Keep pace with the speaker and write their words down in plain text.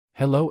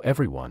Hello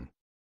everyone.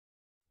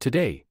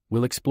 Today,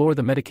 we'll explore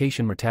the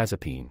medication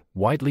mirtazapine,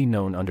 widely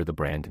known under the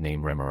brand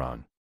name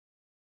Remeron.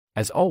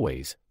 As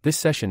always, this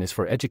session is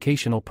for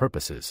educational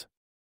purposes.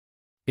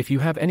 If you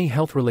have any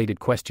health-related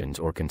questions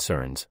or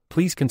concerns,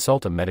 please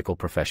consult a medical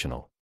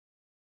professional.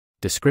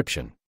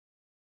 Description: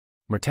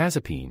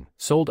 Mirtazapine,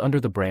 sold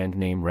under the brand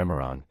name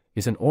Remeron,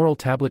 is an oral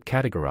tablet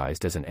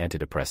categorized as an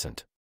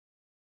antidepressant.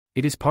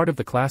 It is part of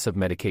the class of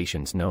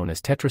medications known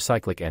as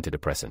tetracyclic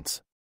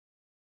antidepressants.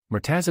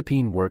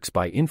 Mirtazapine works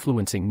by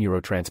influencing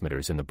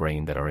neurotransmitters in the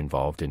brain that are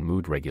involved in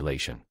mood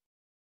regulation.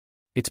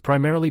 It's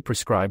primarily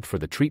prescribed for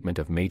the treatment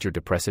of major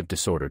depressive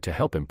disorder to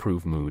help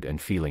improve mood and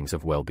feelings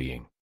of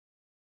well-being.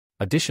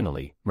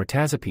 Additionally,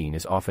 mirtazapine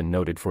is often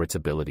noted for its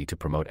ability to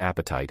promote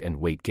appetite and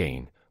weight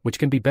gain, which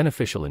can be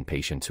beneficial in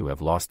patients who have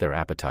lost their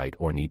appetite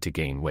or need to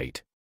gain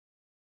weight.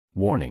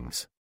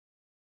 Warnings: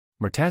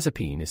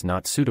 Mirtazapine is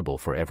not suitable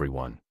for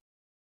everyone.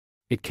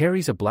 It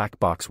carries a black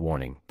box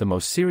warning, the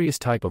most serious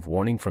type of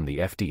warning from the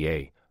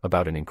FDA,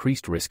 about an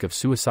increased risk of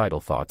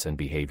suicidal thoughts and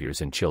behaviors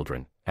in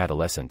children,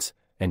 adolescents,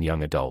 and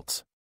young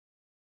adults.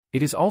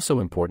 It is also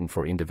important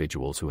for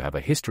individuals who have a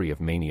history of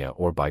mania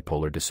or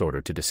bipolar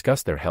disorder to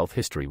discuss their health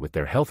history with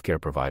their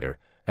healthcare provider,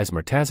 as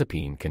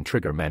mirtazapine can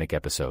trigger manic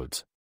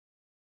episodes.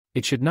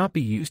 It should not be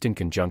used in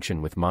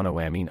conjunction with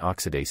monoamine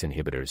oxidase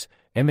inhibitors,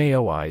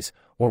 MAOIs,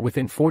 or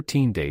within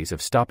 14 days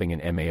of stopping an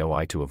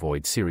MAOI to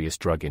avoid serious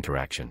drug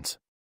interactions.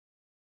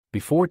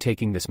 Before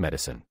taking this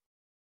medicine.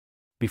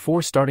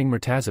 Before starting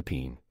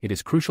mirtazapine, it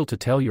is crucial to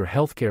tell your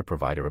healthcare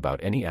provider about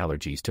any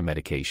allergies to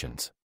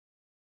medications.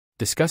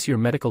 Discuss your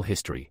medical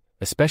history,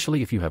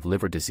 especially if you have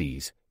liver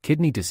disease,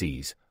 kidney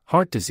disease,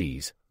 heart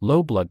disease,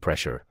 low blood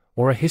pressure,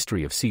 or a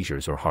history of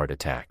seizures or heart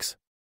attacks.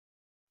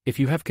 If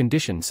you have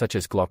conditions such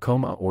as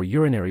glaucoma or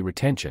urinary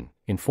retention,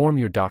 inform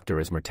your doctor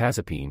as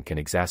mirtazapine can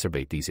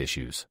exacerbate these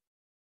issues.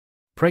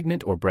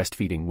 Pregnant or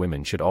breastfeeding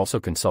women should also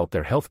consult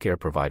their healthcare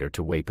provider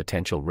to weigh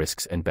potential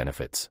risks and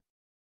benefits.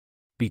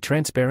 Be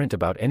transparent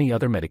about any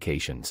other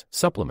medications,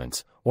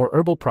 supplements, or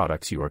herbal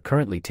products you are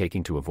currently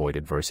taking to avoid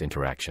adverse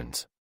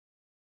interactions.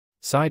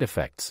 Side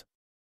effects: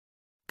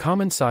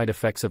 Common side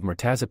effects of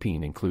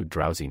mirtazapine include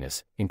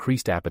drowsiness,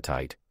 increased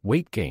appetite,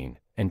 weight gain,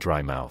 and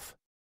dry mouth.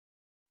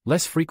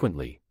 Less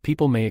frequently,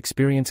 people may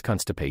experience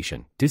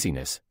constipation,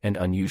 dizziness, and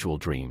unusual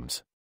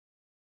dreams.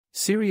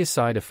 Serious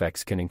side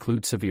effects can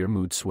include severe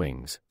mood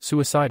swings,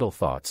 suicidal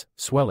thoughts,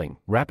 swelling,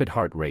 rapid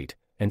heart rate,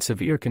 and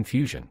severe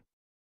confusion.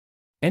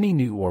 Any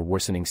new or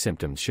worsening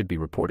symptoms should be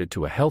reported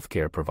to a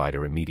healthcare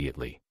provider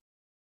immediately.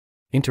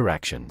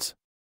 Interactions: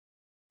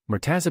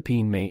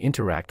 Mirtazapine may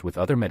interact with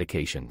other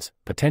medications,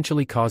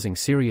 potentially causing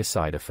serious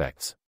side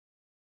effects.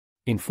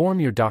 Inform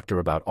your doctor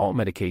about all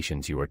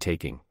medications you are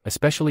taking,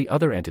 especially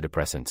other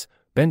antidepressants,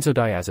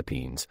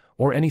 benzodiazepines,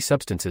 or any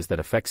substances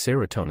that affect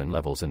serotonin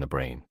levels in the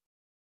brain.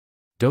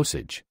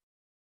 Dosage: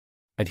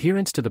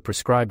 Adherence to the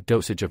prescribed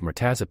dosage of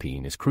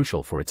mirtazapine is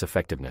crucial for its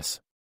effectiveness.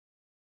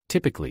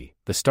 Typically,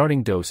 the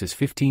starting dose is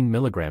 15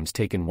 mg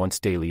taken once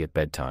daily at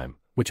bedtime,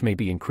 which may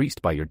be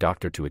increased by your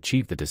doctor to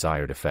achieve the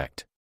desired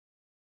effect.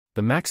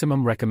 The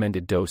maximum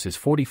recommended dose is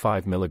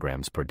 45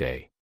 mg per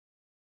day.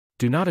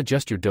 Do not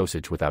adjust your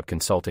dosage without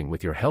consulting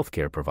with your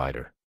healthcare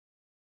provider.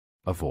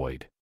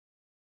 Avoid: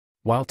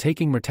 While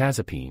taking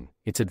mirtazapine,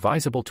 it's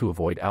advisable to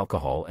avoid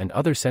alcohol and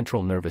other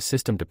central nervous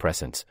system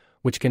depressants,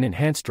 which can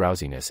enhance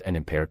drowsiness and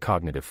impair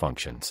cognitive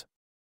functions.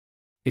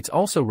 It's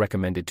also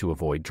recommended to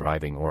avoid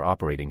driving or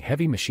operating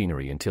heavy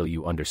machinery until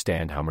you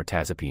understand how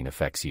mirtazapine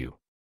affects you.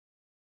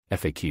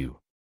 FAQ: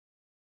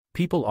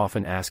 People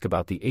often ask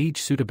about the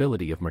age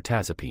suitability of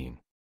mirtazapine.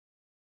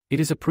 It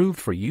is approved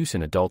for use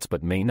in adults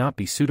but may not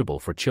be suitable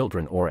for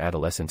children or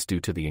adolescents due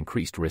to the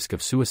increased risk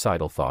of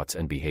suicidal thoughts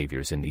and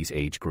behaviors in these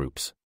age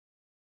groups.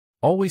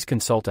 Always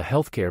consult a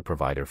healthcare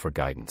provider for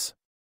guidance.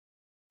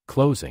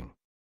 Closing: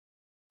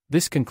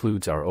 This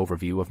concludes our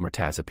overview of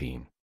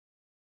mirtazapine.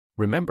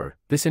 Remember,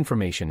 this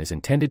information is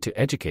intended to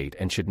educate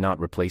and should not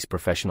replace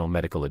professional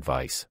medical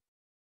advice.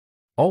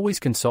 Always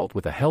consult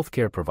with a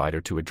healthcare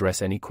provider to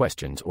address any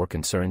questions or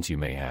concerns you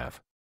may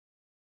have.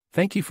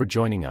 Thank you for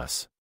joining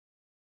us.